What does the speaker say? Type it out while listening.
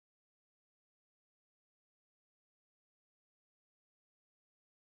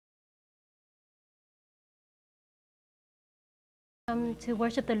To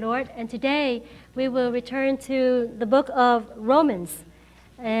worship the Lord, and today we will return to the book of Romans,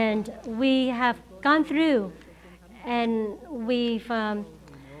 and we have gone through and we've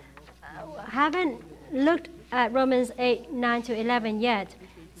haven't looked at Romans 8, 9 to 11 yet.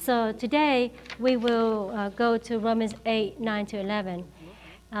 So today we will go to Romans 8, 9 to 11.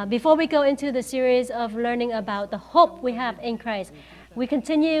 Before we go into the series of learning about the hope we have in Christ, we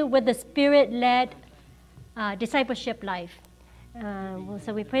continue with the Spirit-led discipleship life.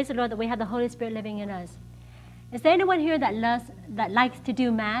 So we praise the Lord that we have the Holy Spirit living in us. Is there anyone here that likes to do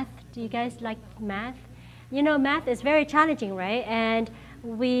math? Do you guys like math? You know, math is very challenging, right? And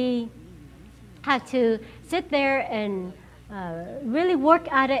we have to sit there and really work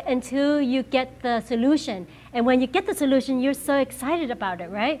at it until you get the solution. And when you get the solution, you're so excited about it,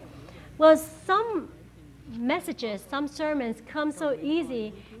 right? Well, some messages, some sermons come so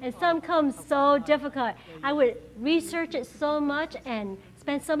easy and some come so difficult. I would research it so much and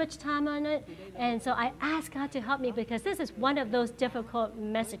spend so much time on it, and so I asked God to help me because this is one of those difficult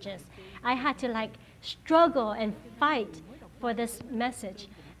messages. I had to struggle and fight for this message.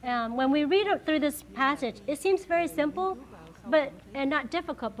 When we read through this passage, it seems very simple and not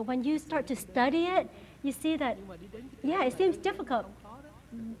difficult, but when you start to study it, you see that, yeah, it seems difficult.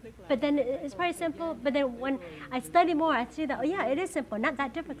 But then it's very simple. But then when I study more, I see that, oh yeah, it is simple, not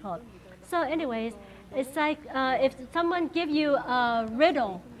that difficult. So anyways, it's like if someone gives you a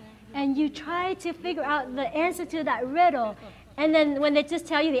riddle and you try to figure out the answer to that riddle, and then when they just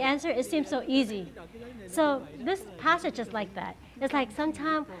tell you the answer, it seems so easy. So this passage is like that. It's like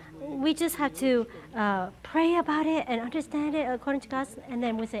sometimes we just have to pray about it and understand it according to God, and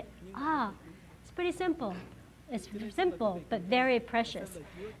then we say, it's pretty simple. It's simple, but very precious.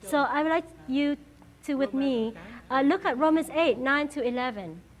 So I would like you to, with me, look at Romans 8, 9 to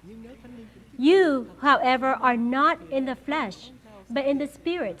 11. You, however, are not in the flesh, but in the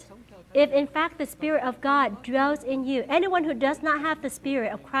Spirit. If in fact the Spirit of God dwells in you, anyone who does not have the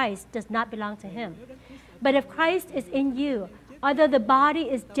Spirit of Christ does not belong to him. But if Christ is in you, although the body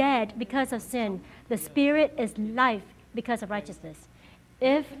is dead because of sin, the Spirit is life because of righteousness.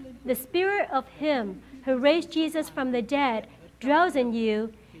 If the Spirit of him who raised Jesus from the dead dwells in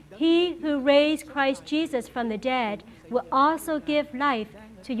you, he who raised Christ Jesus from the dead will also give life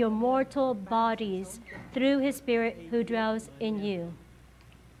to your mortal bodies through his Spirit who dwells in you.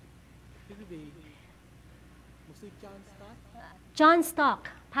 John Stock,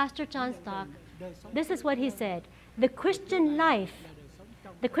 Pastor John Stock, this is what he said. The Christian life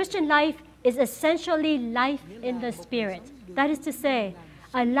is essentially life in the Spirit. That is to say,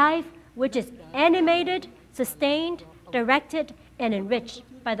 a life which is animated, sustained, directed, and enriched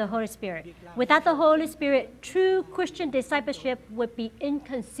by the Holy Spirit. Without the Holy Spirit, true Christian discipleship would be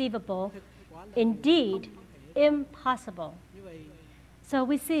inconceivable, indeed, impossible. So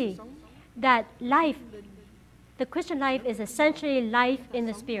we see that life, the Christian life is essentially life in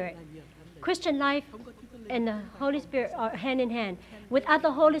the Spirit. Christian life and the Holy Spirit are hand in hand. Without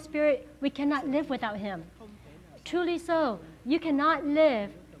the Holy Spirit, we cannot live without him. Truly so, you cannot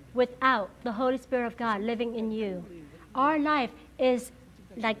live without the Holy Spirit of God living in you. Our life is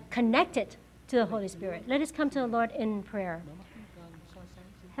connected to the Holy Spirit. Let us come to the Lord in prayer.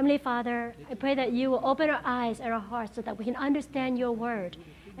 Heavenly Father, I pray that you will open our eyes and our hearts so that we can understand your word.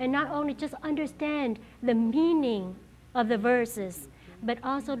 And not only just understand the meaning of the verses, but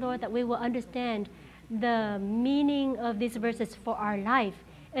also, Lord, that we will understand the meaning of these verses for our life,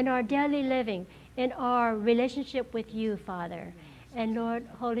 in our daily living, in our relationship with you, Father. And Lord,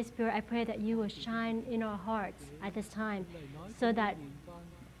 Holy Spirit, I pray that you will shine in our hearts at this time so that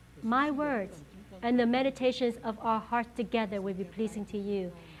my words and the meditations of our hearts together will be pleasing to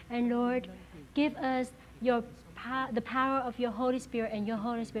you. And Lord, give us the power of your Holy Spirit and your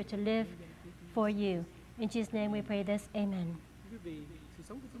Holy Spirit to live for you. In Jesus' name we pray this, amen.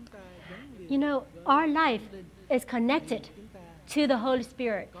 You know, our life is connected to the Holy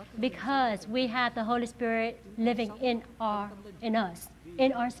Spirit because we have the Holy Spirit living in us,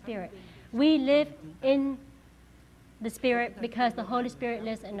 in our spirit. We live in the Spirit because the Holy Spirit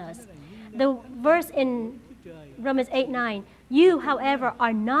lives in us. The verse in Romans 8, 9, you, however,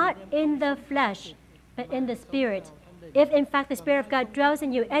 are not in the flesh, but in the Spirit. If in fact the Spirit of God dwells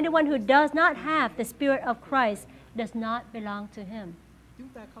in you, anyone who does not have the Spirit of Christ does not belong to him.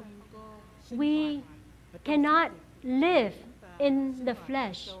 We cannot live in the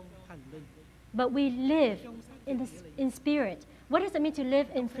flesh, but we live in spirit. What does it mean to live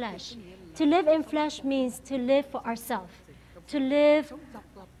in flesh? To live in flesh means to live for ourselves. To live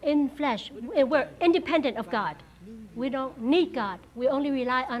in flesh, we're independent of God. We don't need God. We only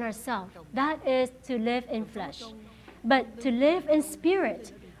rely on ourselves. That is to live in flesh. But to live in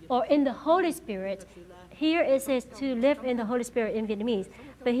spirit or in the Holy Spirit, here it says to live in the Holy Spirit in Vietnamese.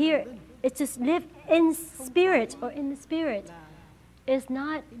 But here it's just live in spirit or in the spirit. It's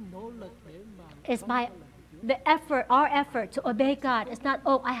not, it's by the effort, our effort to obey God. It's not,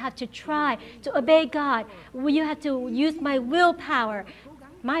 oh, I have to try to obey God. Well, you have to use my willpower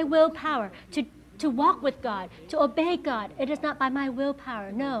to walk with God, to obey God. It is not by my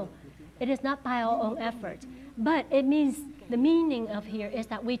willpower. No, it is not by our own effort. But it means, the meaning of here is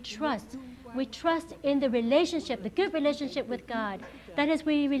that we trust. We trust in the relationship, the good relationship with God. That is,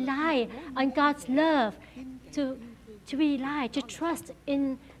 we rely on God's love to rely, to trust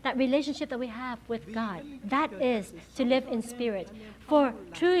in that relationship that we have with God. That is to live in spirit. For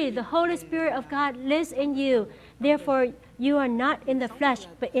truly, the Holy Spirit of God lives in you. Therefore, you are not in the flesh,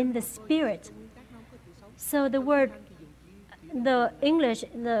 but in the spirit. So the word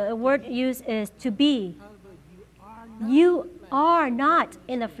used is to be. You are not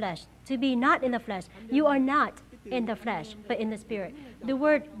in the flesh. To be not in the flesh. You are not in the flesh, but in the spirit. The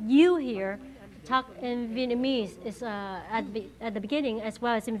word you here, talk in Vietnamese, is at the beginning, as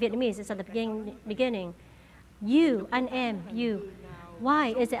well as in Vietnamese, it's at the beginning. You, anh em, you. Why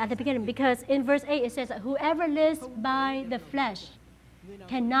is it at the beginning? Because in verse 8 it says that whoever lives by the flesh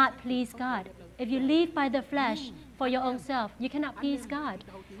cannot please God. If you live by the flesh for your own self, you cannot please God.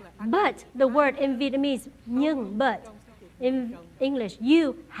 But the word in Vietnamese, nhưng, but, in English,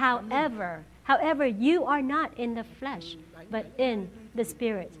 you, however, you are not in the flesh, but in the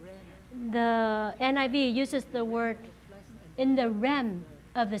spirit. The NIV uses the word in the realm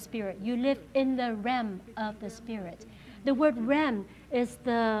of the spirit. You live in the realm of the spirit. The word realm is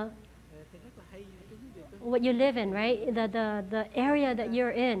what you live in, right? The area that you're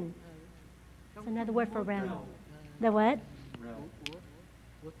in. It's another word for realm. The what?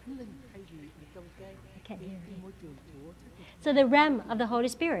 I can't hear you. So the realm of the Holy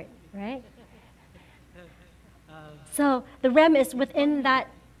Spirit, right? So the realm is within that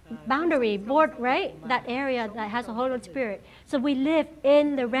boundary, board, right? That area that has the Holy Spirit. So we live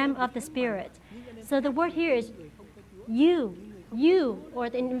in the realm of the Spirit. So the word here is you, or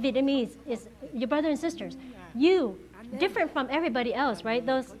in Vietnamese is your brothers and sisters. You, different from everybody else, right?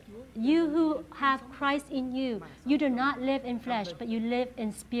 Those you who have Christ in you, you do not live in flesh, but you live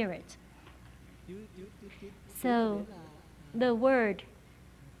in spirit. So the word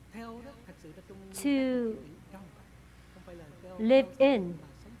to live in,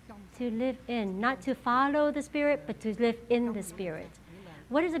 not to follow the Spirit, but to live in the Spirit.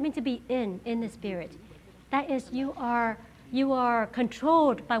 What does it mean to be in the Spirit? That is, you are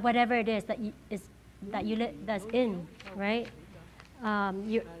controlled by whatever it is that's in, right?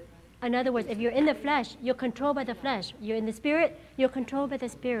 In other words, if you're in the flesh, you're controlled by the flesh. You're in the Spirit, you're controlled by the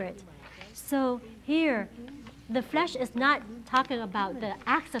Spirit. So here, the flesh is not talking about the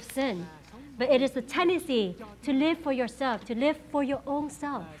acts of sin, but it is the tendency to live for yourself, to live for your own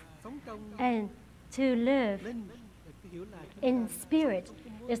self, and to live in spirit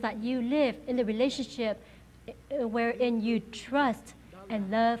is that you live in the relationship wherein you trust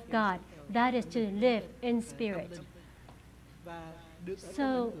and love God. That is to live in spirit.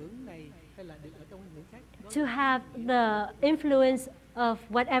 So to have the influence of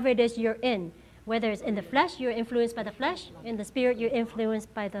whatever it is you're in, whether it's in the flesh, you're influenced by the flesh. In the spirit, you're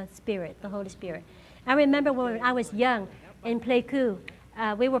influenced by the Spirit, the Holy Spirit. I remember when I was young in Pleiku,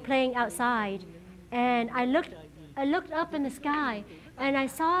 we were playing outside, and I looked up in the sky, and I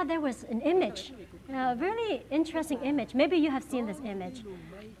saw there was an image, a really interesting image. Maybe you have seen this image.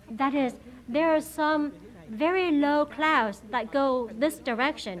 That is, there are some very low clouds that go this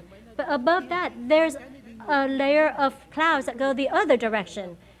direction, but above that, there's a layer of clouds that go the other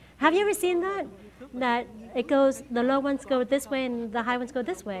direction. Have you ever seen that? That it goes, the low ones go this way and the high ones go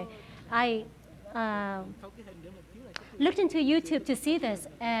this way. I looked into YouTube to see this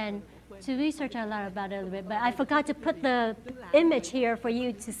and to research a lot about it a little bit, but I forgot to put the image here for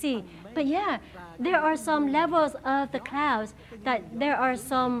you to see. But yeah, there are some levels of the clouds that there are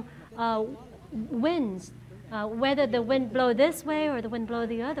some winds, whether the wind blow this way or the wind blow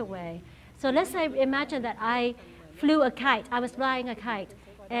the other way. So let's say, imagine that I flew a kite. I was flying a kite,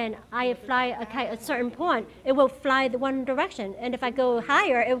 and I fly a kite at a certain point, it will fly the one direction. And if I go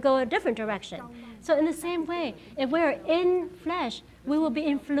higher, it will go a different direction. So in the same way, if we're in flesh, we will be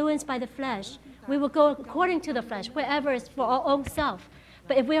influenced by the flesh. We will go according to the flesh, wherever is for our own self.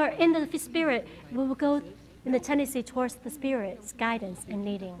 But if we are in the Spirit, we will go in the tendency towards the Spirit's guidance and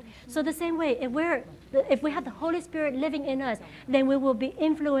leading. So the same way, if we have the Holy Spirit living in us, then we will be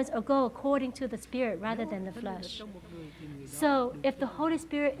influenced or go according to the Spirit rather than the flesh. So if the Holy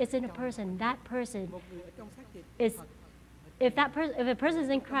Spirit is in a person, that person is, if a person is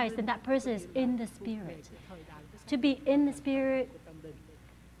in Christ, then that person is in the Spirit. To be in the Spirit,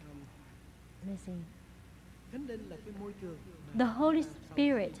 let me see. The Holy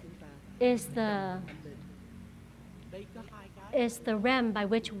Spirit is the realm by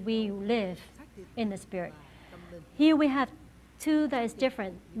which we live in the Spirit. Here we have two that is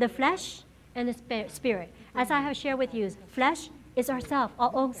different, the flesh and the spirit. As I have shared with you, flesh is ourself,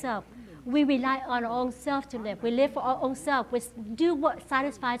 our own self. We rely on our own self to live. We live for our own self. We do what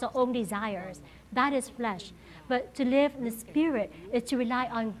satisfies our own desires. That is flesh. But to live in the Spirit is to rely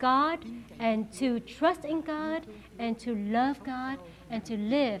on God and to trust in God and to love God and to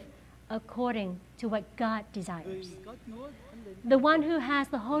live according to what God desires. The one who has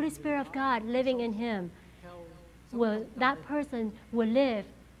the Holy Spirit of God living in him, that person will live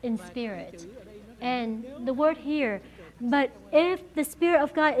in spirit. And the word here, but if the Spirit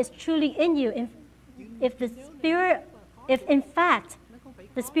of God is truly in you, if in fact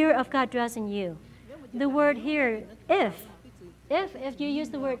the Spirit of God dwells in you, the word here, if you use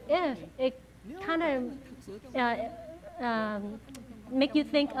the word if, it kind of make you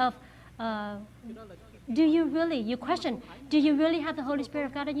think of, you question, do you really have the Holy Spirit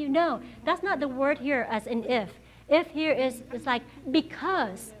of God in you? No, that's not the word here as in if. If here is like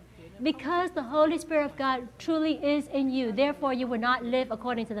because the Holy Spirit of God truly is in you, therefore you will not live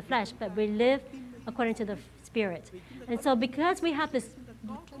according to the flesh, but we live according to the Spirit. And so because we have this,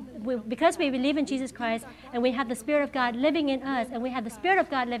 because we believe in Jesus Christ and we have the Spirit of God living in us and we have the Spirit of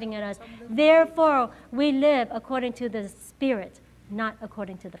God living in us, therefore we live according to the Spirit, not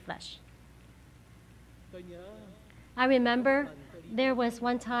according to the flesh. I remember there was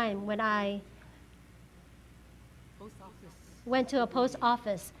one time when I went to a post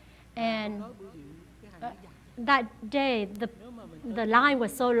office, and that day the line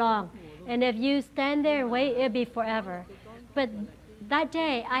was so long, and if you stand there and wait, it'd be forever. But that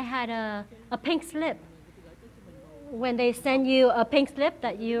day I had a pink slip. When they send you a pink slip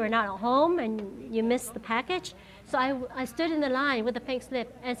that you are not at home and you missed the package, so I stood in the line with the pink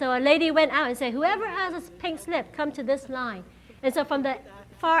slip, and so a lady went out and said, whoever has a pink slip, come to this line. And so from the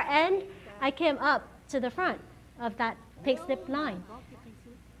far end, I came up to the front of that pink slip line.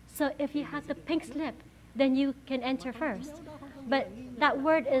 So if you have the pink slip, then you can enter first. But that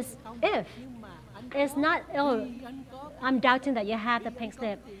word is if. It's not, oh, I'm doubting that you have the pink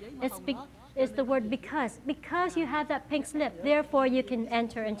slip. It's the word because. Because you have that pink slip, therefore you can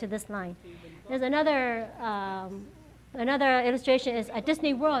enter into this line. There's another illustration is at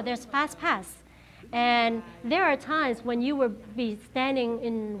Disney World, there's Fast Pass. And there are times when you will be standing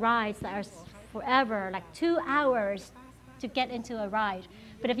in rides that are forever, like 2 hours to get into a ride.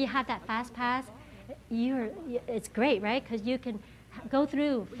 But if you have that Fast Pass, it's great, right? Because you can go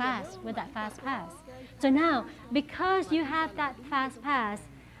through fast with that Fast Pass. So now, because you have that Fast Pass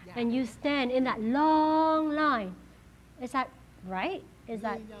and you stand in that long line, is that right? Is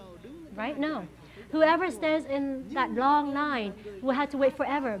that right? No. Whoever stands in that long line will have to wait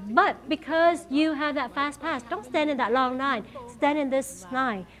forever. But because you have that Fast Pass, don't stand in that long line. Stand in this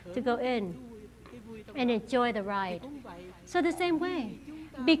line to go in and enjoy the ride. So the same way,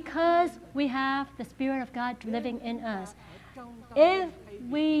 because we have the Spirit of God living in us, if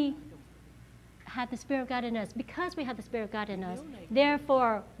we have the Spirit of God in us, because we have the Spirit of God in us,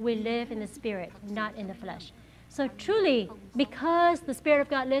 therefore we live in the Spirit, not in the flesh. So truly, because the Spirit of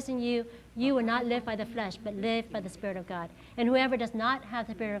God lives in you, you will not live by the flesh, but live by the Spirit of God. And whoever does not have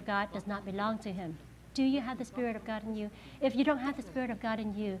the Spirit of God does not belong to him. Do you have the Spirit of God in you? If you don't have the Spirit of God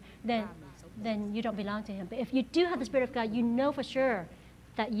in you, then you don't belong to him. But if you do have the Spirit of God, you know for sure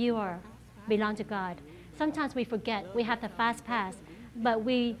that you belong to God. Sometimes we forget we have the Fast Pass, but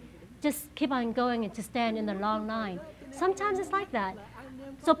we just keep on going and to stand in the long line. Sometimes it's like that.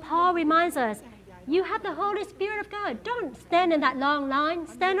 So Paul reminds us, you have the Holy Spirit of God. Don't stand in that long line.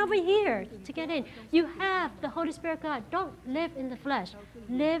 Stand over here to get in. You have the Holy Spirit of God. Don't live in the flesh.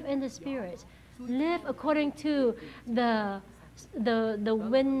 Live in the Spirit. Live according to the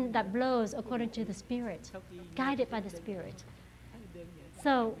wind that blows according to the Spirit, guided by the Spirit.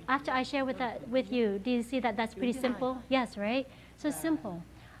 So after I share with you, do you see that that's pretty simple? Yes, right? So simple.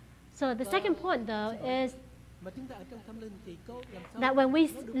 So the second point, though, is that when we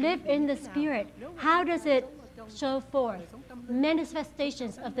live in the Spirit, how does it show forth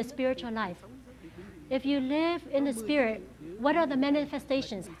manifestations of the spiritual life? If you live in the Spirit, what are the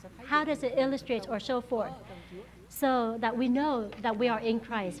manifestations? How does it illustrate or show forth? So that we know that we are in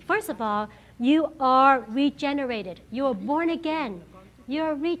Christ. First of all, you are regenerated. You are born again. You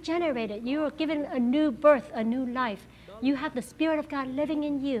are regenerated. You are given a new birth, a new life. You have the Spirit of God living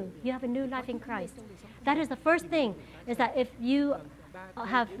in you. You have a new life in Christ. That is the first thing, is that if you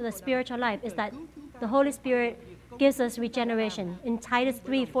have the spiritual life, is that the Holy Spirit gives us regeneration. In Titus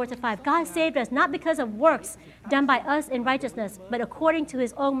 3:4-5, God saved us not because of works done by us in righteousness, but according to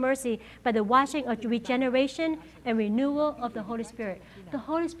his own mercy by the washing of regeneration and renewal of the Holy Spirit. The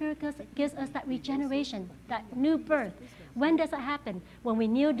Holy Spirit gives us that regeneration, that new birth. When does that happen? When we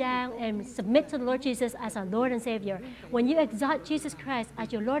kneel down and submit to the Lord Jesus as our Lord and Savior. When you exalt Jesus Christ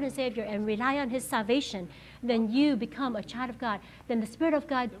as your Lord and Savior and rely on his salvation, then you become a child of God. Then the Spirit of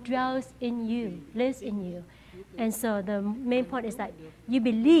God dwells in you, lives in you. And so the main point is that you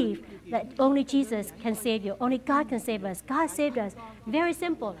believe that only Jesus can save you. Only God can save us. God saved us. Very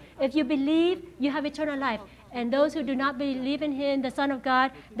simple. If you believe, you have eternal life. And those who do not believe in him, the Son of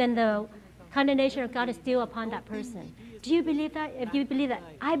God, then the condemnation of God is still upon that person. Do you believe that? If you believe that,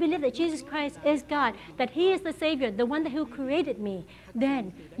 I believe that Jesus Christ is God, that he is the Savior, the one who created me,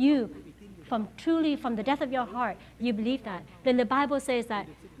 then you, from the depth of your heart, you believe that. Then the Bible says that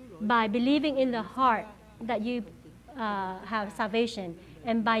by believing in the heart that you have salvation,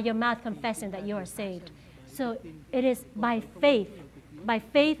 and by your mouth confessing that you are saved. So it is by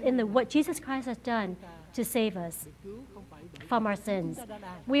faith in what Jesus Christ has done to save us from our sins.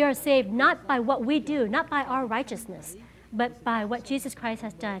 We are saved not by what we do, not by our righteousness, but by what Jesus Christ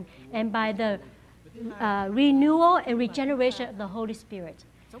has done, and by the renewal and regeneration of the Holy Spirit.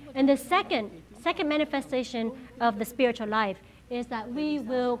 And the second manifestation of the spiritual life is that we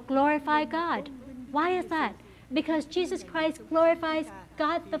will glorify God. Why is that? Because Jesus Christ glorifies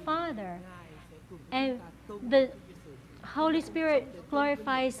God the Father, and the Holy Spirit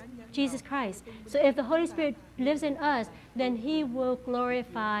glorifies Jesus Christ. So if the Holy Spirit lives in us, then he will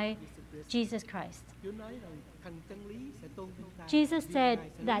glorify Jesus Christ. Jesus said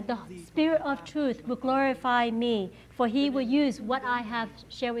that the Spirit of truth will glorify me, for he will use what I have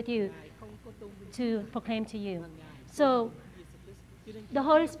shared with you to proclaim to you. So the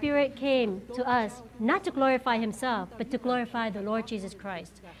Holy Spirit came to us not to glorify himself, but to glorify the Lord Jesus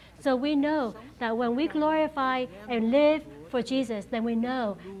Christ. So we know that when we glorify and live for Jesus, then we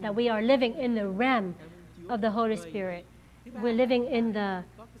know that we are living in the realm of the Holy Spirit. We're living in the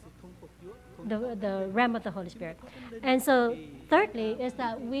realm of the Holy Spirit. And so thirdly is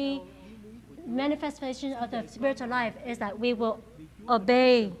that manifestation of the spiritual life is that we will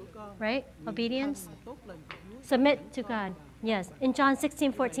obey, right? Obedience. Submit to God. Yes. In John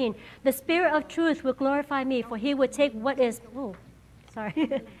 16:14, the Spirit of truth will glorify me, for he will take what is,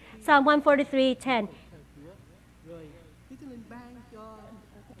 Psalm 143:10.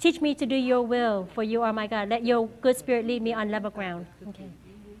 Teach me to do your will, for you are my God. Let your good spirit lead me on level ground. Okay.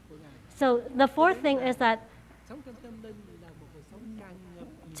 So the fourth thing is that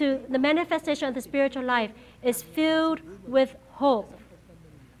the manifestation of the spiritual life is filled with hope.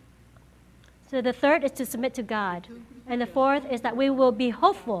 So the third is to submit to God. And the fourth is that we will be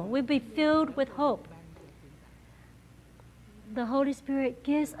hopeful. We'll be filled with hope. The Holy Spirit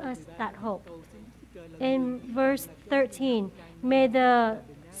gives us that hope. In verse 13, may the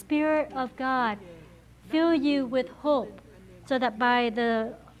Spirit of God fill you with hope, so that by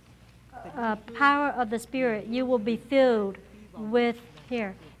the power of the Spirit you will be filled with,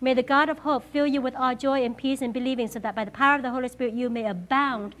 may the God of hope fill you with all joy and peace in believing, so that by the power of the Holy Spirit you may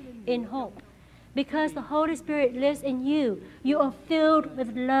abound in hope. Because the Holy Spirit lives in you, you are filled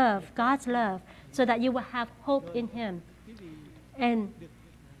with love, God's love, so that you will have hope in him. And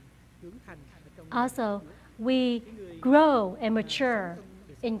also, we grow and mature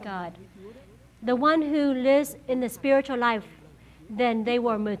in God. The one who lives in the spiritual life, then they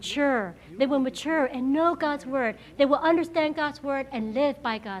will mature. They will mature and know God's word. They will understand God's word and live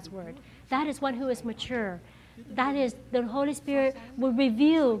by God's word. That is one who is mature. That is, the Holy Spirit will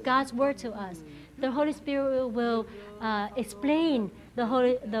reveal God's word to us. The Holy Spirit will explain the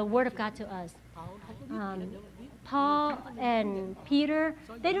word of God to us. Paul and Peter,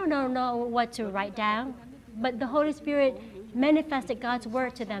 they don't know what to write down, but the Holy Spirit manifested God's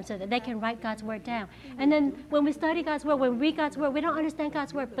word to them so that they can write God's word down. And then when we study God's word, when we read God's word, we don't understand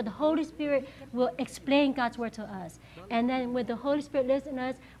God's word, but the Holy Spirit will explain God's word to us. And then when the Holy Spirit lives in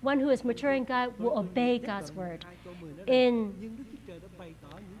us, one who is mature in God will obey God's word. In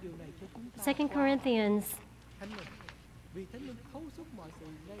 1 Corinthians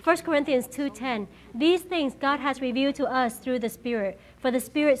 2:10, these things God has revealed to us through the Spirit, for the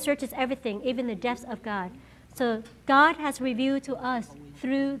Spirit searches everything, even the depths of God. So God has revealed to us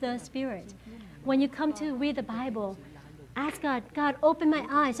through the Spirit. When you come to read the Bible, ask God, God, open my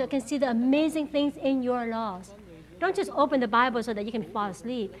eyes so I can see the amazing things in your laws. Don't just open the Bible so that you can fall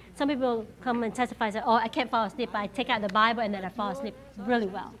asleep. Some people come and testify and say, oh, I can't fall asleep, but I take out the Bible and then I fall asleep really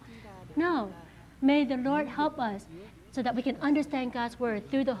well. No. May the Lord help us so that we can understand God's word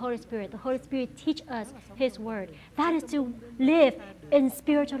through the Holy Spirit. The Holy Spirit teach us His word. That is to live in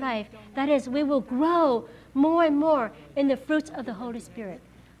spiritual life. That is, we will grow more and more in the fruits of the Holy Spirit.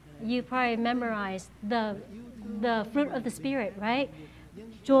 You probably memorized the fruit of the Spirit, right?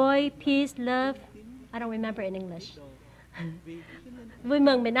 Joy, peace, love. I don't remember in English. Vui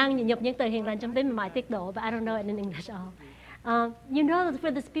mừng, bình an, nhịn nhục, những từ hiền lành trong tính mọi tiết độ, but I don't know it in English at all. You know the fruit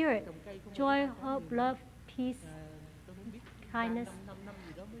of the Spirit: joy, hope, love, peace, kindness.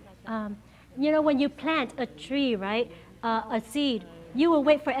 You know, when you plant a tree, right, a seed, you will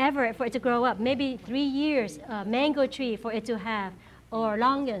wait forever for it to grow up. Maybe 3 years, a mango tree for it to have, or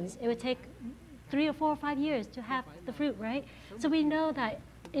longanus. It would take 3 or 4 or 5 years to have the fruit, right? So we know that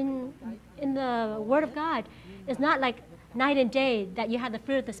in the Word of God, it's not like night and day that you have the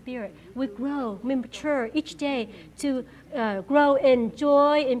fruit of the Spirit. We grow, we mature each day to grow in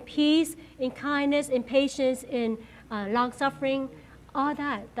joy, in peace, in kindness, in patience, in long-suffering. All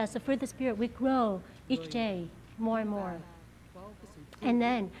that's the fruit of the Spirit. We grow each day more and more. And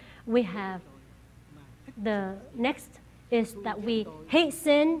then we have the next is that we hate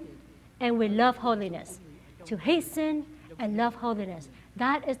sin and we love holiness. To hate sin and love holiness.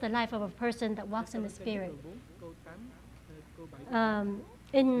 That is the life of a person that walks in the Spirit.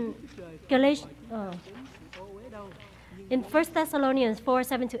 In in 1 Thessalonians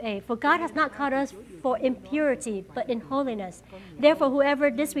 4:7-8, for God has not called us for impurity, but in holiness. Therefore, whoever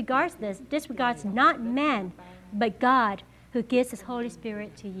disregards this, disregards not man, but God, who gives His Holy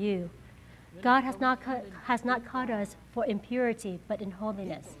Spirit to you. God has not called us for impurity, but in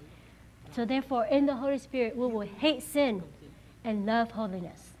holiness. So therefore, in the Holy Spirit, we will hate sin and love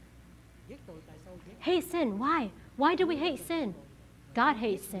holiness. Hate sin, why? Why do we hate sin? God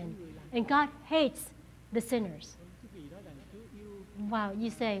hates sin, and God hates the sinners. Wow, you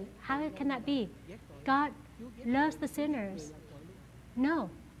say, how can that be? God loves the sinners. No.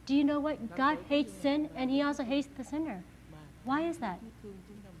 Do you know what? God hates sin, and He also hates the sinner. Why is that?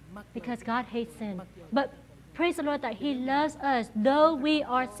 Because God hates sin. But praise the Lord that He loves us, though we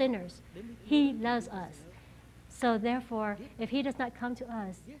are sinners. He loves us. So therefore, if He does not come to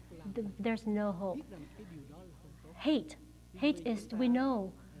us, there's no hope. Hate is, we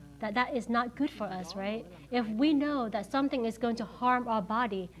know that is not good for us, right? If we know that something is going to harm our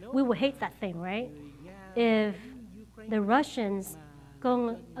body, we will hate that thing, right? If the Russians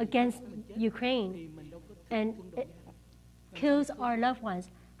go against Ukraine and it kills our loved ones,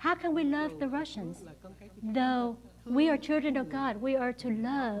 how can we love the Russians? Though we are children of God, we are to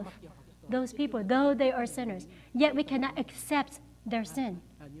love those people, though they are sinners. Yet we cannot accept their sin.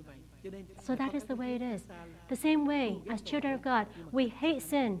 So that is the way it is. The same way, as children of God, we hate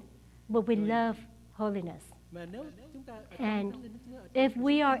sin, but we love holiness. And if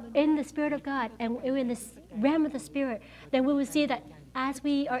we are in the Spirit of God and we're in the realm of the Spirit, then we will see that as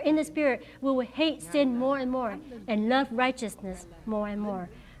we are in the Spirit, we will hate sin more and more and love righteousness more and more.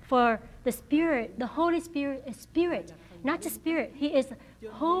 For the Spirit, the Holy Spirit is Spirit, not just Spirit. He is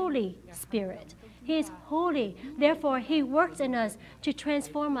Holy Spirit. He is holy. Therefore, He works in us to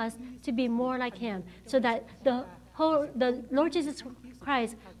transform us to be more like Him, so that the Lord Jesus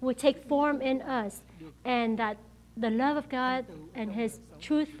Christ will take form in us, and that the love of God and His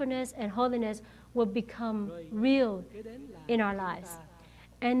truthfulness and holiness will become real in our lives.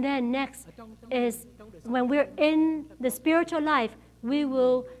 And then next is when we're in the spiritual life, we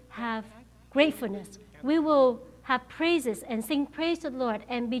will have gratefulness. We will have praises and sing praise to the Lord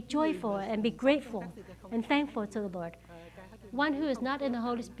and be joyful and be grateful and thankful to the Lord. One who is not in the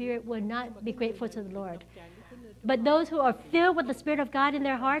Holy Spirit will not be grateful to the Lord. But those who are filled with the Spirit of God in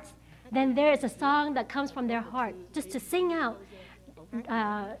their hearts, then there is a song that comes from their heart just to sing out.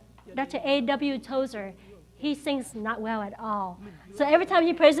 Dr. A.W. Tozer, he sings not well at all. So every time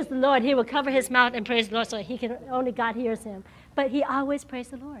he praises the Lord, he will cover his mouth and praise the Lord so only God hears him. But he always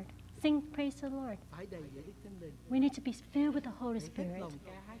praises the Lord. Sing praise to the Lord. We need to be filled with the Holy Spirit.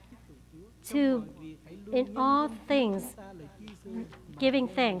 To, in all things, giving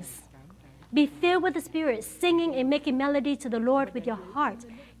thanks. Be filled with the Spirit, singing and making melody to the Lord with your heart,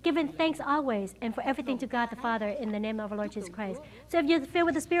 giving thanks always and for everything to God the Father in the name of our Lord Jesus Christ. So if you're filled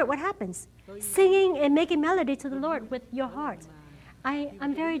with the Spirit, what happens? Singing and making melody to the Lord with your heart.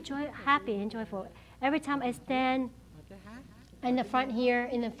 I'm very happy and joyful. Every time I stand in the front here,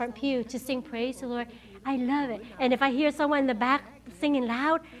 in the front pew, to sing praise to the Lord, I love it. And if I hear someone in the back singing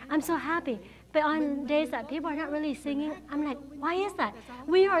loud, I'm so happy. But on days that people are not really singing, I'm like, why is that?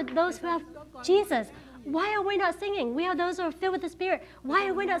 We are those who have Jesus. Why are we not singing? We are those who are filled with the Spirit. Why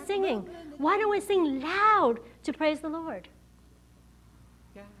are we not singing? Why don't we sing loud to praise the Lord?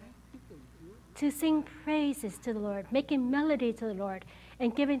 to sing praises to the Lord, making melody to the Lord,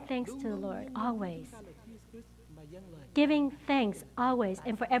 and giving thanks to the Lord always. Giving thanks always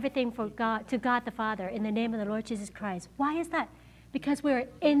and for everything for God, to God the Father in the name of the Lord Jesus Christ. Why is that? Because we're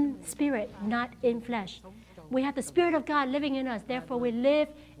in spirit, not in flesh. We have the Spirit of God living in us. Therefore, we live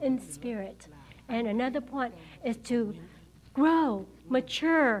in spirit. And another point is to grow,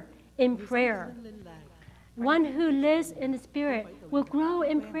 mature in prayer. One who lives in the Spirit will grow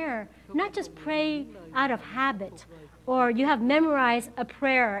in prayer, not just pray out of habit, or you have memorized a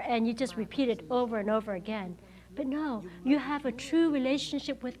prayer and you just repeat it over and over again. But no, you have a true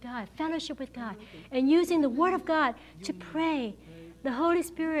relationship with God, fellowship with God, and using the Word of God to pray. The Holy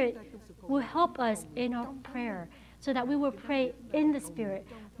Spirit will help us in our prayer so that we will pray in the Spirit.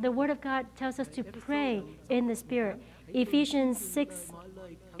 The Word of God tells us to pray in the Spirit. Ephesians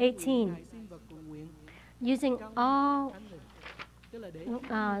 6:18. Using all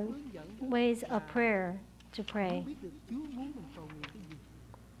ways of prayer to pray.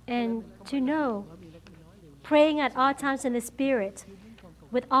 And to know, praying at all times in the Spirit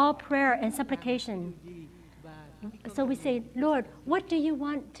with all prayer and supplication. So we say, Lord, what do you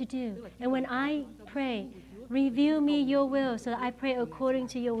want to do? And when I pray, reveal me your will so that I pray according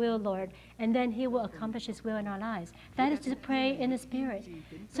to your will, Lord. And then he will accomplish his will in our lives. That is to pray in the Spirit.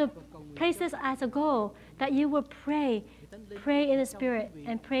 So place this as a goal that you will pray in the Spirit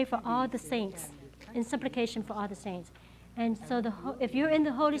and pray for all the saints, in supplication for all the saints. And so if you're in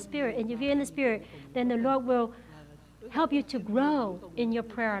the Holy Spirit and if you're in the Spirit, then the Lord will help you to grow in your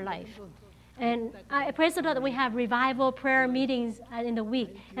prayer life. And I praise the Lord that we have revival prayer meetings in the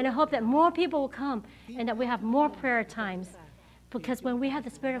week. And I hope that more people will come and that we have more prayer times. Because when we have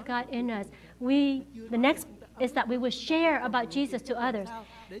the Spirit of God in us, the next is that we will share about Jesus to others,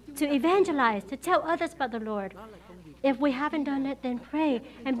 to evangelize, to tell others about the Lord. If we haven't done it, then pray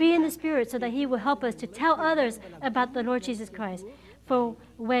and be in the Spirit so that he will help us to tell others about the Lord Jesus Christ. For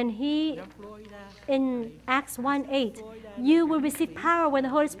when in Acts 1:8, you will receive power when the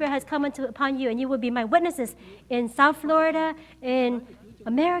Holy Spirit has come upon you, and you will be my witnesses in South Florida, in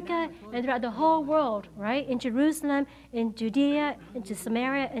America, and throughout the whole world, right? In Jerusalem, in Judea, into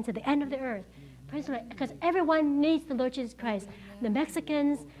Samaria, and to the end of the earth. Praise the Lord, because everyone needs the Lord Jesus Christ. The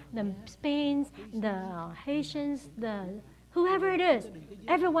Mexicans, the Spains, the Haitians, whoever it is,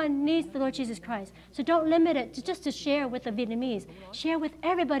 everyone needs the Lord Jesus Christ. So don't limit it to just to share with the Vietnamese. Share with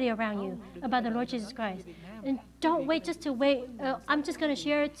everybody around you about the Lord Jesus Christ. And don't wait just to wait. I'm just going to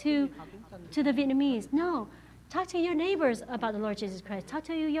share it to the Vietnamese. No. Talk to your neighbors about the Lord Jesus Christ. Talk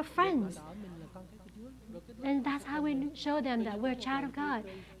to your friends. And that's how we show them that we're a child of God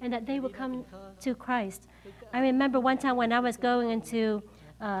and that they will come to Christ. I remember one time when I was going into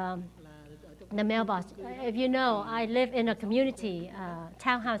the mailbox. If you know, I live in a community,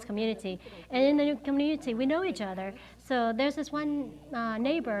 townhouse community. And in the community, we know each other. So there's this one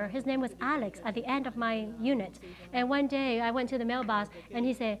neighbor, his name was Alex, at the end of my unit. And one day I went to the mailbox and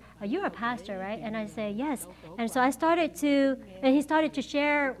he said, you're a pastor, right? And I said, yes. And so he started to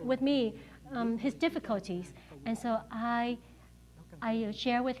share with me his difficulties. And so I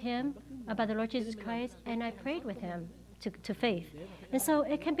shared with him about the Lord Jesus Christ, and I prayed with him to faith. And so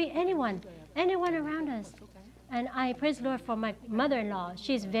it can be anyone around us. And I praise the Lord for my mother-in-law.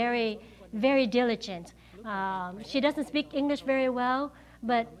 She's very, very diligent. She doesn't speak English very well,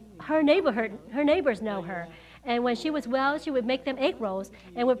 but her neighbors know her. And when she was well, she would make them egg rolls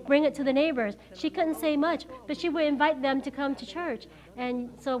and would bring it to the neighbors. She couldn't say much, but she would invite them to come to church. And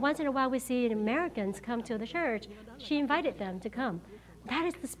so once in a while we see Americans come to the church. She invited them to come. That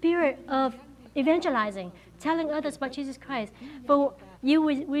is the spirit of evangelizing, telling others about Jesus Christ. For you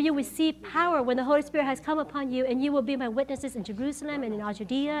will receive power when the Holy Spirit has come upon you, and you will be my witnesses in Jerusalem and in all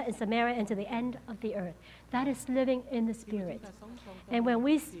Judea and Samaria and to the end of the earth. That is living in the Spirit. And when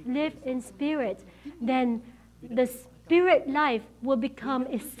we live in Spirit, then the Spirit life will become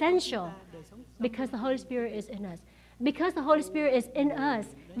essential because the Holy Spirit is in us. Because the Holy Spirit is in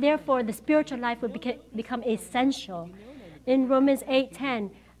us, therefore the spiritual life will become essential. In Romans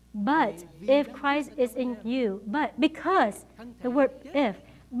 8:10, but if Christ is in you, because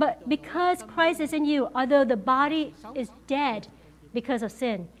Christ is in you, although the body is dead because of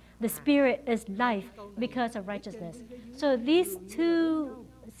sin, the Spirit is life because of righteousness. So these two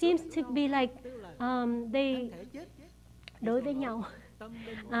seems to be like they đối với nhau.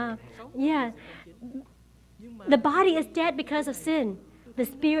 The body is dead because of sin. The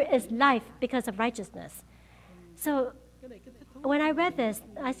Spirit is life because of righteousness. So when I read this,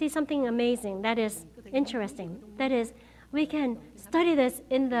 I see something amazing that is interesting. That is, we can study this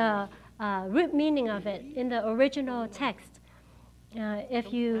in the root meaning of it, in the original text.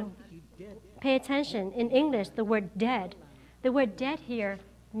 If you pay attention, in English, the word dead. The word dead here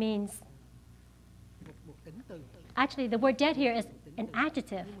means, actually, the word dead here is an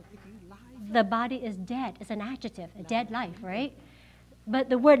adjective. The body is dead. It's an adjective, a dead life, right? But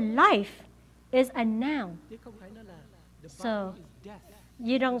the word life is a noun. So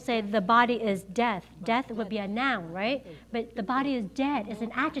you don't say the body is death. Death would be a noun, right? But the body is dead. It's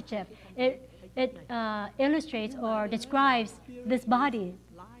an adjective. It illustrates or describes this body,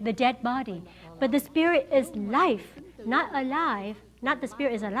 the dead body. But the spirit is life, not alive. Not the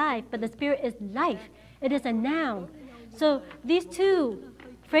spirit is alive, but the spirit is life. It is a noun. So these two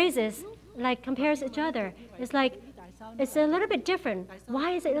phrases like compares each other. It's like it's a little bit different.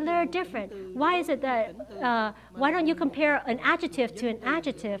 Why is it a little different? Why is it that, why don't you compare an adjective to an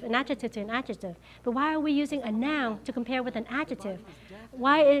adjective to an adjective? But why are we using a noun to compare with an adjective?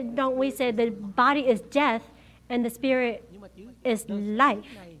 Why don't we say the body is death and the spirit is life,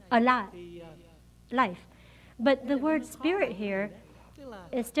 alive, life? But the word spirit here,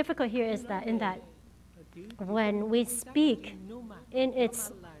 it's difficult here is that in that when we speak in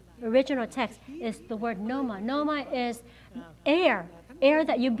its original text is the word pneuma. Pneuma is air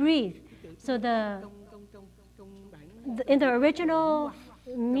that you breathe. So in the original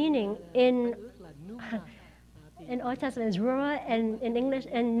meaning in Old Testament is ruah, and in English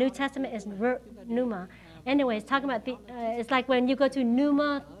and New Testament is pneuma. Anyways, talking about it's like when you go to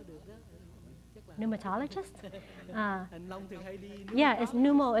pneumatologist. Yeah, it's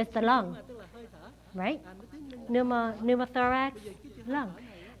pneumo, it's the lung, right? Pneumothorax, lung.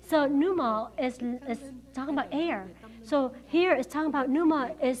 So pneuma is talking about air. So here it's talking about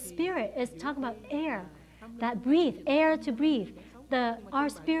pneuma is spirit. It's talking about air that breathe, air to breathe. Our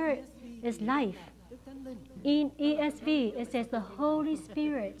spirit is life. In ESV, it says the Holy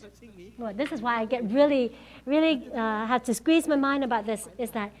Spirit. Well, this is why I get really have to squeeze my mind about this,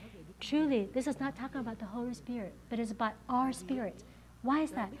 is that truly this is not talking about the Holy Spirit, but it's about our spirit. Why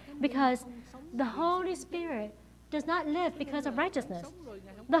is that? Because the Holy Spirit does not live because of righteousness.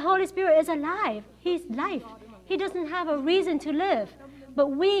 The Holy Spirit is alive. He's life. He doesn't have a reason to live. But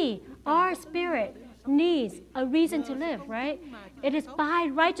our spirit, needs a reason to live, right? It is by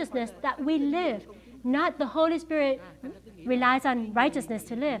righteousness that we live. Not the Holy Spirit relies on righteousness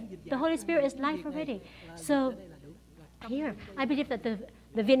to live. The Holy Spirit is life already. So here, I believe that the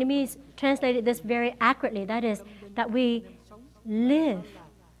Vietnamese translated this very accurately. That is, that we live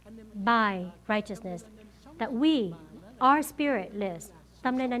by righteousness. That our spirit lives.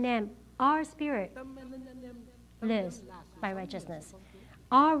 Tâm linh anh em, our spirit lives by righteousness.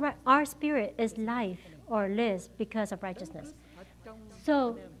 Our spirit is life or lives because of righteousness.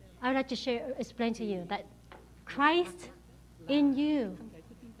 So I would like to explain to you that Christ in you,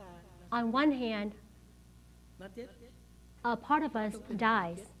 on one hand, a part of us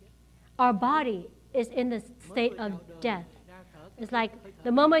dies. Our body is in the state of death. It's like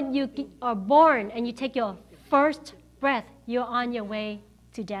the moment you are born and you take your first breath, you're on your way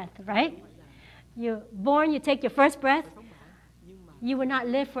to death, right? You're born, you take your first breath, you will not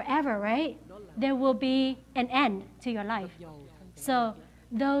live forever, right? There will be an end to your life. So,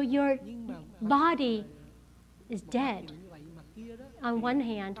 though your body is dead, on one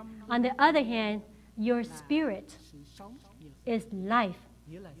hand, on the other hand, your spirit is life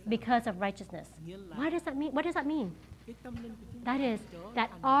because of righteousness. What does that mean? What does that mean? That is, that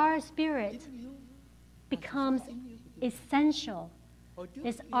our spirit becomes essential.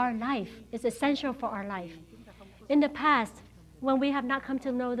 It's our life. It's essential for our life. In the past, when we have not come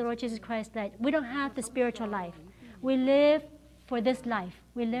to know the Lord Jesus Christ, that we don't have the spiritual life. We live for this life.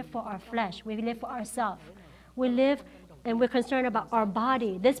 We live for our flesh. We live for ourselves. We live and we're concerned about our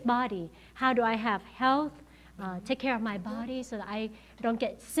body, this body. How do I have health? Take care of my body so that I don't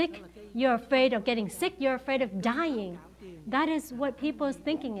get sick. You're afraid of getting sick. You're afraid of dying. That is what people's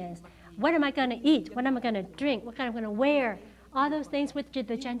thinking is. What am I going to eat? What am I going to drink? What kind am I going to wear? All those things which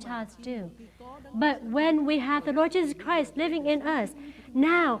the Gentiles do. But when we have the Lord Jesus Christ living in us,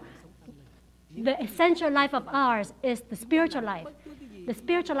 now the essential life of ours is the spiritual life. The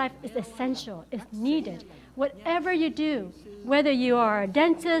spiritual life is essential, it's needed. Whatever you do, whether you are a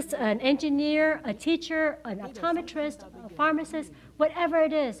dentist, an engineer, a teacher, an optometrist, a pharmacist, whatever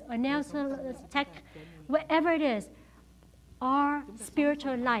it is, a nail tech, whatever it is, our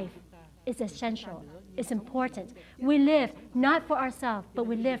spiritual life is essential. It's important. We live not for ourselves, but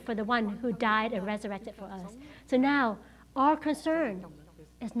we live for the one who died and resurrected for us. So now, our concern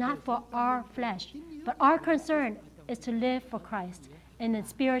is not for our flesh, but our concern is to live for Christ in the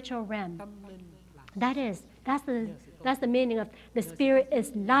spiritual realm. That's the meaning of the spirit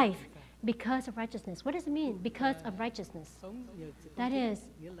is life because of righteousness. What does it mean? Because of righteousness. That is,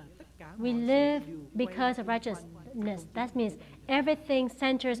 we live because of righteousness. That means everything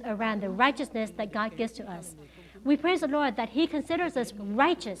centers around the righteousness that God gives to us. We praise the Lord that He considers us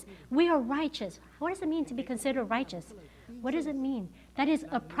righteous. We are righteous. What does it mean to be considered righteous? What does it mean? That is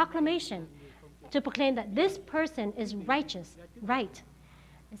a proclamation to proclaim that this person is righteous, right.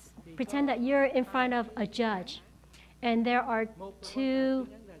 Pretend that you're in front of a judge, and there are two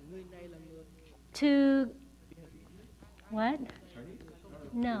what?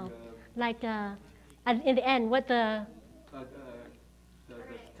 No, like in the end, what the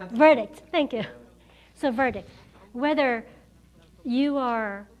verdict. Thank you. So verdict, whether you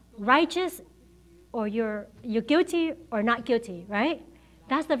are righteous or you're guilty or not guilty, right?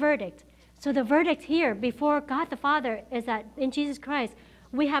 That's the verdict. So the verdict here before God the Father is that in Jesus Christ,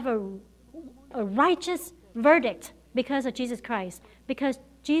 we have a righteous verdict because of Jesus Christ. Because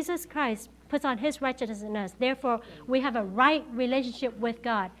Jesus Christ puts on His righteousness in us. Therefore, we have a right relationship with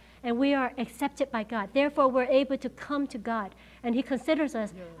God. And we are accepted by God. Therefore, we're able to come to God. And He considers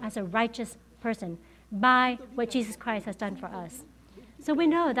us as a righteous person by what Jesus Christ has done for us. So we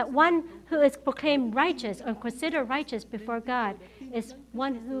know that one who is proclaimed righteous or considered righteous before God is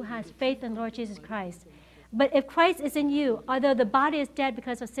one who has faith in Lord Jesus Christ. But if Christ is in you, although the body is dead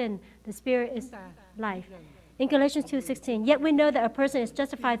because of sin, the spirit is life. In Galatians 2:16, yet we know that a person is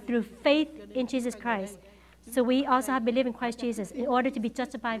justified through faith in Jesus Christ. So we also have believed in Christ Jesus in order to be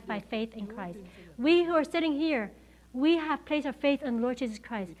justified by faith in Christ. We who are sitting here, we have placed our faith in Lord Jesus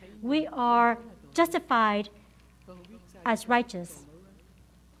Christ. We are justified as righteous.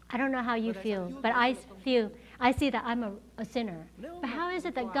 I don't know how you feel, but I see that I'm a sinner. But how is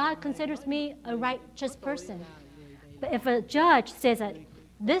it that God considers me a righteous person? But if a judge says that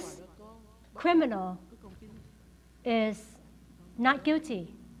this criminal is not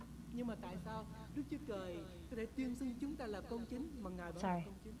guilty. Sorry.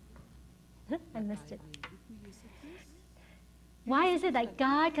 I missed it. Why is it that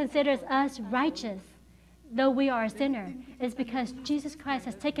God considers us righteous, though we are a sinner? It's because Jesus Christ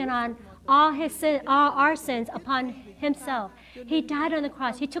has taken on all our sins upon Himself. He died on the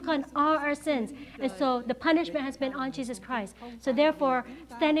cross. He took on all our sins. And so the punishment has been on Jesus Christ. So therefore,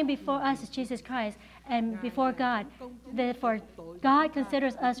 standing before us is Jesus Christ and before God. Therefore, God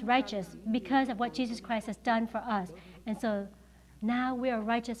considers us righteous because of what Jesus Christ has done for us. And so now we are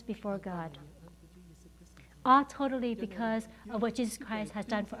righteous before God. All totally because of what Jesus Christ has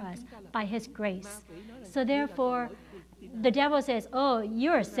done for us by His grace. So therefore, the devil says, oh,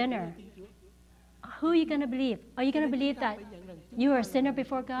 you're a sinner. Who are you going to believe? Are you going to believe that you are a sinner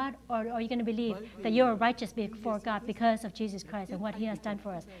before God? Or are you going to believe that you are righteous before God because of Jesus Christ and what He has done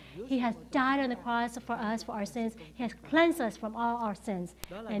for us? He has died on the cross for us, for our sins. He has cleansed us from all our sins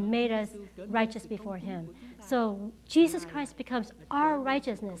and made us righteous before Him. So Jesus Christ becomes our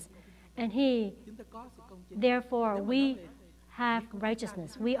righteousness. And therefore, we have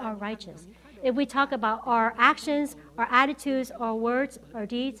righteousness. We are righteous. If we talk about our actions, our attitudes, our words, our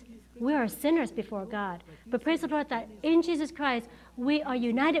deeds, we are sinners before God. But praise the Lord that in Jesus Christ, we are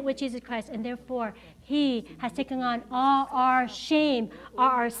united with Jesus Christ, and therefore, He has taken on all our shame, all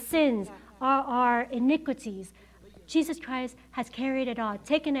our sins, all our iniquities. Jesus Christ has carried it all,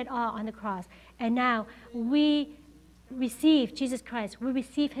 taken it all on the cross. And now we receive Jesus Christ. We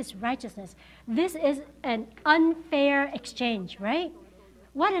receive His righteousness. This is an unfair exchange, right?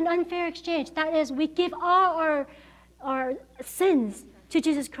 What an unfair exchange. That is, we give all our sins to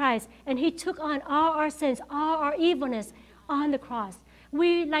Jesus Christ, and He took on all our sins, all our evilness on the cross.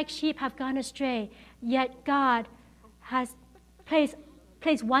 We, like sheep, have gone astray, yet God has placed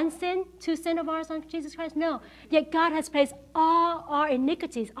one sin, two sin of ours on Jesus Christ? No. Yet God has placed all our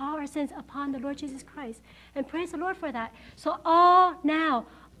iniquities, all our sins upon the Lord Jesus Christ. And praise the Lord for that. So all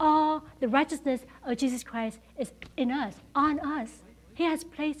the righteousness of Jesus Christ is in us, on us. He has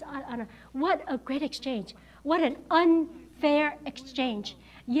placed on us. What a great exchange. What an unfair exchange.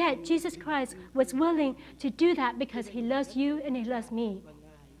 Yet Jesus Christ was willing to do that because He loves you and He loves me.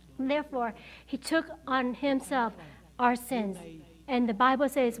 Therefore, He took on Himself our sins. And the Bible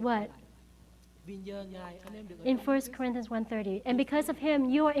says what? In 1 Corinthians 1:30, and because of Him,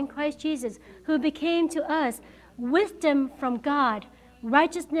 you are in Christ Jesus, who became to us wisdom from God,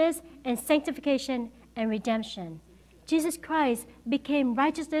 righteousness and sanctification and redemption. Jesus Christ became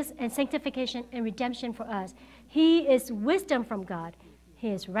righteousness and sanctification and redemption for us. He is wisdom from God. He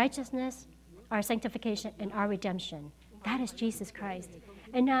is righteousness, our sanctification, and our redemption. That is Jesus Christ.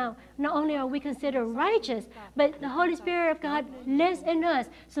 And now, not only are we considered righteous, but the Holy Spirit of God lives in us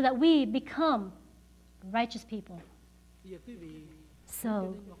so that we become righteous people.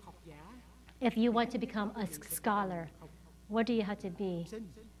 So, If you want to become a scholar, what do you have to be?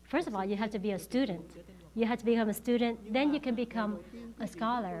 First of all, you have to be a student. You have to become a student, then you can become a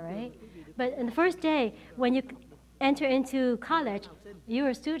scholar, right? But in the first day, when you enter into college, you're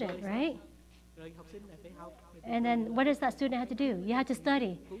a student, right? And then what does that student have to do? You have to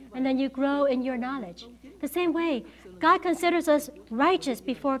study, and then you grow in your knowledge. The same way, God considers us righteous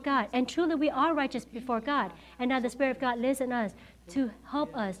before God, and truly we are righteous before God. And now the Spirit of God lives in us to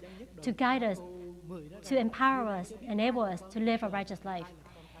help us, to guide us, to empower us, enable us to live a righteous life.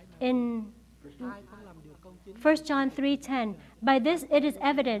 In 1 John 3:10, by this it is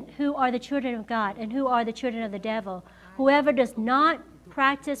evident who are the children of God and who are the children of the devil. Whoever does not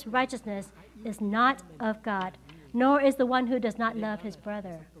practice righteousness is not of God, nor is the one who does not love his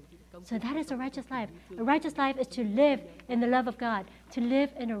brother. So that is a righteous life. A righteous life is to live in the love of God, to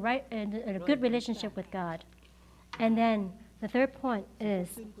live in a good relationship with God. And then the third point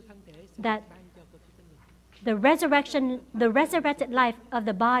is that the resurrected life of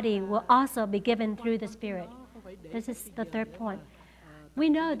the body will also be given through the Spirit. This is the third point. We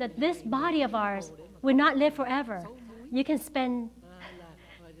know that this body of ours will not live forever. You can spend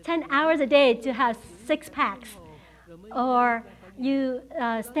 10 hours a day to have 6 packs, or you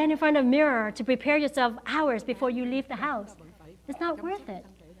stand in front of a mirror to prepare yourself hours before you leave the house. It's not worth it.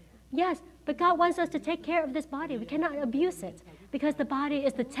 Yes, but God wants us to take care of this body. We cannot abuse it because the body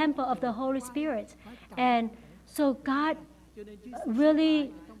is the temple of the Holy Spirit. And so God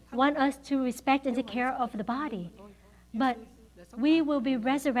really wants us to respect and take care of the body. But we will be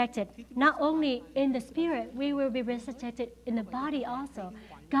resurrected not only in the spirit, we will be resurrected in the body also.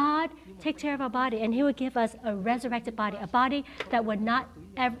 God takes care of our body, and He will give us a resurrected body, a body that would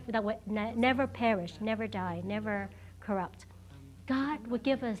never perish, never die, never corrupt. God will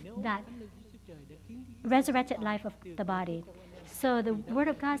give us that resurrected life of the body. So the Word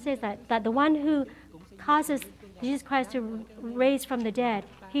of God says that the one who causes Jesus Christ to raise from the dead,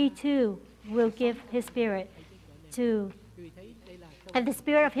 He too will give His Spirit to. And the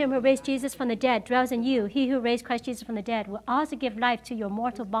Spirit of Him who raised Jesus from the dead dwells in you. He who raised Christ Jesus from the dead will also give life to your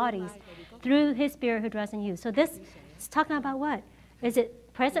mortal bodies through His Spirit who dwells in you. So this is talking about what? Is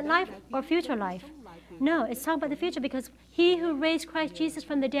it present life or future life? No, it's talking about the future, because He who raised Christ Jesus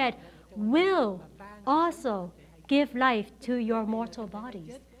from the dead will also give life to your mortal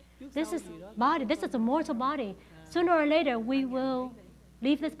bodies. This is body. This is a mortal body. Sooner or later, we will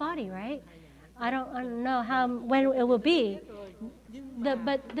leave this body, right? I don't know when it will be.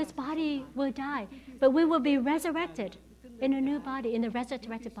 But this body will die. But we will be resurrected in a new body, in the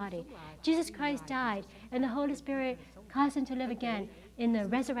resurrected body. Jesus Christ died, and the Holy Spirit caused Him to live again in the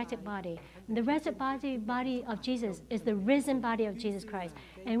resurrected body. And the resurrected body of Jesus is the risen body of Jesus Christ.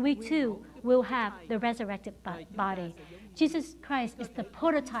 And we too will have the resurrected body. Jesus Christ is the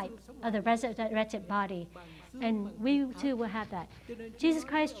prototype of the resurrected body. And we too will have that. Jesus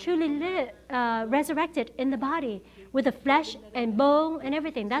Christ truly resurrected in the body with the flesh and bone and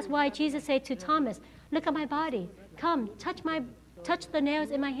everything. That's why Jesus said to Thomas, "Look at my body. Come, touch the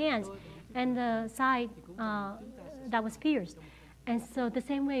nails in my hands and the side that was pierced." And so the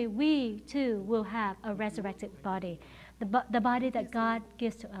same way, we too will have a resurrected body, the body that God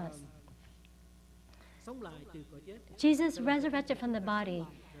gives to us. Jesus resurrected from the body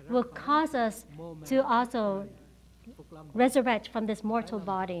will cause us to also resurrect from this mortal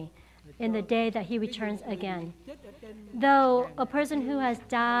body in the day that He returns again. Though a person who has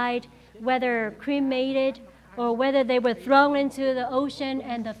died, whether cremated or whether they were thrown into the ocean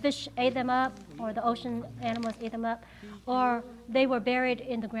and the fish ate them up, or the ocean animals ate them up, or they were buried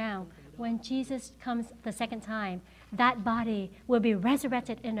in the ground, when Jesus comes the second time, that body will be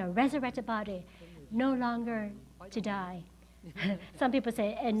resurrected in a resurrected body, no longer to die. Some people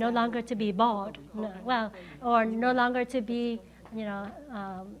say, and no longer to be bald, or no longer to be,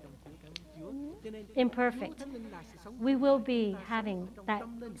 imperfect. We will be having that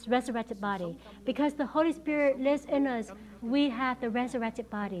resurrected body. Because the Holy Spirit lives in us, we have the resurrected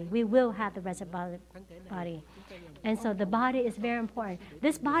body. We will have the resurrected body. And so the body is very important.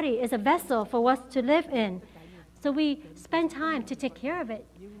 This body is a vessel for us to live in. So we spend time to take care of it,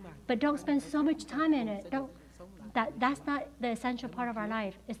 but don't spend so much time in it. That's not the essential part of our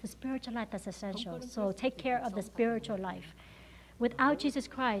life. It's the spiritual life that's essential. So take care of the spiritual life. Without Jesus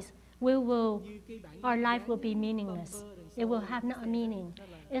Christ, our life will be meaningless. It will have no meaning.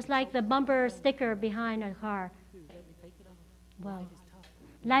 It's like the bumper sticker behind a car. Well,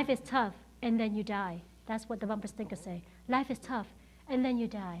 life is tough, and then you die. That's what the bumper stickers say. Life is tough, and then you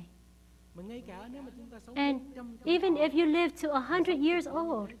die. And even if you live to 100 years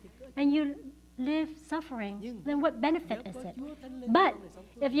old, and you live suffering, then what benefit is it? But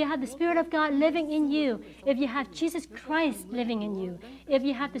if you have the Spirit of God living in you, if you have Jesus Christ living in you, if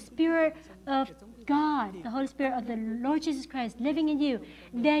you have the Spirit of God, the Holy Spirit of the Lord Jesus Christ living in you,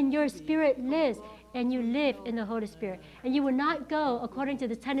 then your spirit lives and you live in the Holy Spirit. And you will not go according to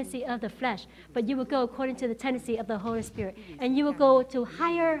the tendency of the flesh, but you will go according to the tendency of the Holy Spirit. And you will go to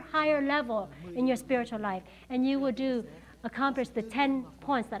higher level in your spiritual life. And you will accomplish the 10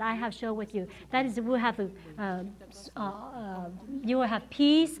 points that I have shown with you. That is, you will have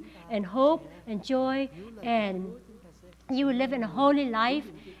peace and hope and joy, and you will live in a holy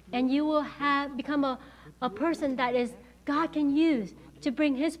life, and you will become a person that is God can use to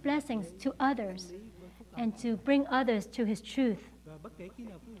bring His blessings to others and to bring others to His truth.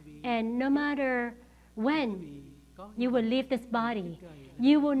 And no matter when you will leave this body,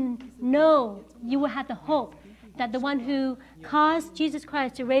 you will know, you will have the hope that the one who caused Jesus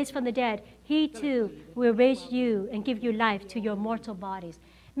Christ to raise from the dead, He too will raise you and give you life to your mortal bodies.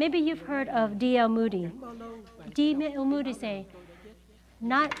 Maybe you've heard of D.L. Moody. D.L. Moody say,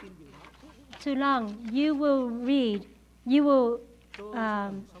 not too long, you will read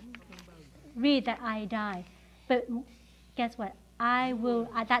that I die. But guess what? I will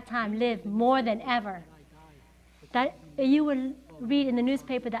at that time live more than ever. That you will read in the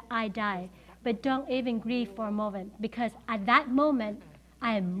newspaper that I die. But don't even grieve for a moment, because at that moment,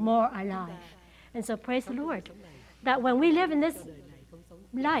 I am more alive. And so praise the Lord, that when we live in this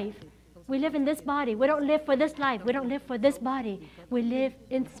life, we live in this body. We don't live for this life. We don't live for this body. We live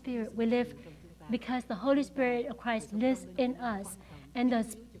in spirit. We live because the Holy Spirit of Christ lives in us. And the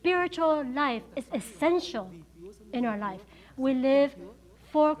spiritual life is essential in our life. We live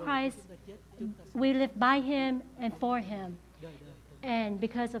for Christ. We live by Him and for Him and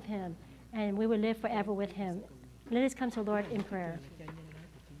because of Him. And we will live forever with Him. Let us come to the Lord in prayer.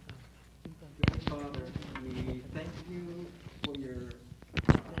 Father, we thank you for your...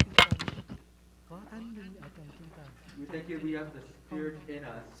 We thank you we have the Spirit in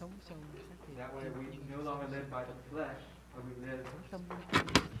us. That way we no longer live by the flesh, but we live for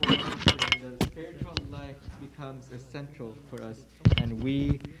the spiritual life becomes essential for us, and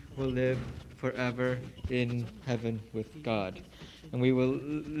we will live forever in heaven with God. And we will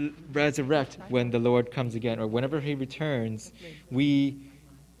resurrect when the Lord comes again, or whenever He returns, we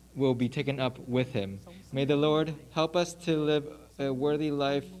will be taken up with Him. May the Lord help us to live a worthy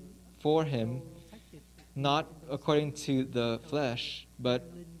life for Him, not according to the flesh,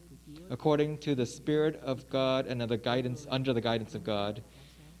 but according to the Spirit of God and under the guidance of God,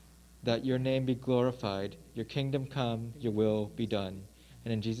 that your name be glorified, your kingdom come, your will be done.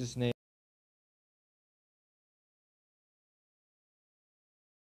 And in Jesus' name,